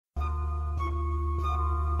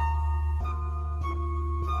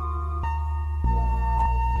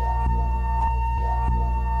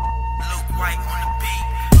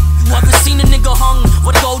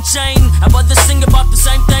gold chain. I'd rather sing about the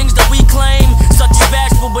same things that we claim. Such as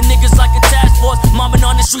bashful, but niggas like a task force. Mobbing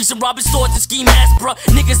on the streets and robbing stores and ski masks, bruh.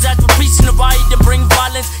 Niggas ask for peace in the riot to bring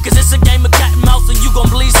violence. Cause it's a game of cat and mouse and you gon'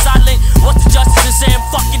 bleed silent. What's the justice in saying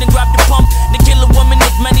fuck it and grab the pump? To kill a woman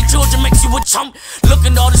with many children makes you a chump. Look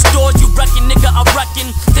at all the stores you reckon, nigga, I reckon.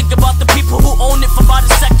 Think about the people who own it for about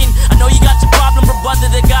a second. I know you got your problem, but brother,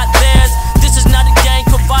 they got theirs. This is not a gang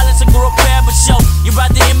for violence and grow pair, but show you'd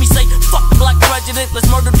rather hear me say fuck the black president. Let's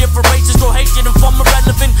murder different races, throw hatred and form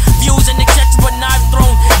irrelevant views and etc. Knife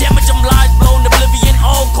thrown, damage them lives blown, oblivion,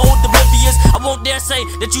 all cold oblivious. I won't dare say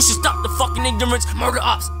that you should stop the fucking ignorance. Murder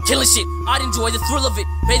ops, killing shit, I'd enjoy the thrill of it.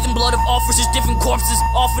 Bathing blood of officers, different corpses,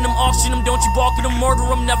 offering them, auction them. Don't you bark at them, murder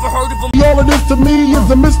them, never heard of them. All of this to me is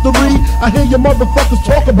a mystery. I hear your motherfuckers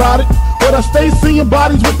talk about it, but I stay seeing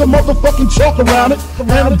bodies with the motherfucking chalk around it. And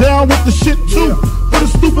I'm down with the shit too. But the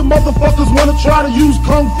stupid motherfuckers wanna try to use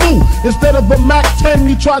kung fu. Instead of a Mac 10,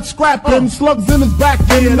 you tried scrapping slugs in his back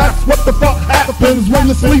end. And that's what the fuck happens when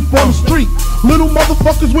you sleep on the street. Little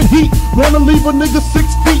motherfuckers with heat wanna leave a nigga 6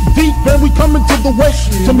 feet deep. And we coming to the wake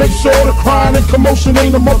to make sure the crying and commotion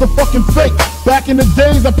ain't a motherfucking fake. Back in the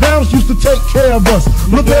days, our parents used to take care of us.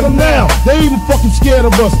 Look at them now, they even fucking scared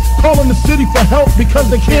of us. Calling the city for help because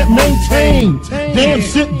they can't maintain. Damn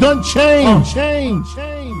shit done changed.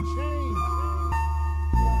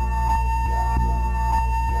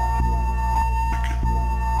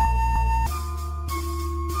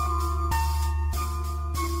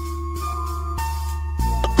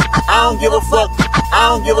 I don't give a fuck.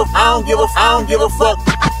 I don't give a fuck.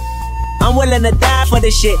 I'm willing to die for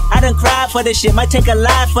this shit. I done cried for this shit. Might take a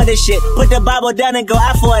life for this shit. Put the Bible down and go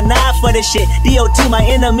out for a knife for this shit. DOT, my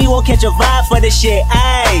enemy, won't catch a vibe for this shit.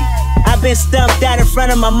 Ayy, I've been stumped out in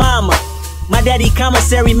front of my mama. My daddy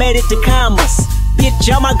commissary made it to commas.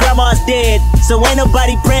 Bitch, all my grandma's dead, so ain't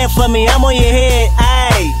nobody praying for me. I'm on your head.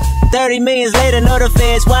 Ayy, 30 millions later, know the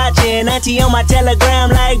feds watching. Auntie on my telegram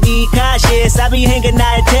like be cautious. I be hanging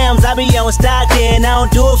out at Thames, I be on Stockton. I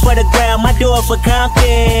don't do it for the gram, I do it for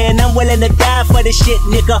Compton. I'm willing to die for this shit,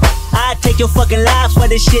 nigga. I take your fucking life for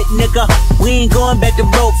this shit, nigga. We ain't going back to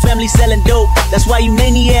broke, family selling dope. That's why you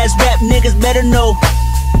many ass rap niggas better know.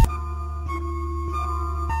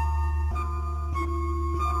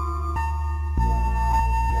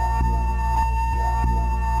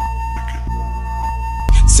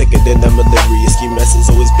 Sicker than I'm delirious. Ski message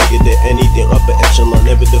always bigger than anything. Upper echelon,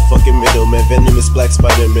 never the fucking middleman. Venomous black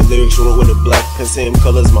Spider-Man. Lyrics roll with a black pen. Same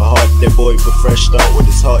colors, my heart. That boy with fresh start with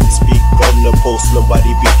his heart to speak. On the post,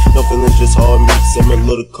 nobody beat. No feelings, just hard meat.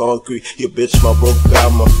 Similar to concrete. Your bitch, my broke guy,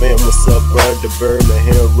 my fam. What's up, bird? The bird, my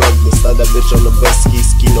hair rubbed. Inside that bitch on the bus.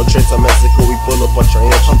 Ski. No trace, I'm Mexico. We pull up on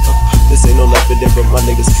triangle. This ain't no life in but my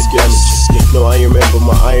niggas can damage. No Iron Man, but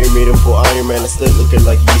my Iron Maiden for Iron Man. I still looking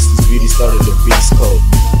like yeast. This beauty started the beast code.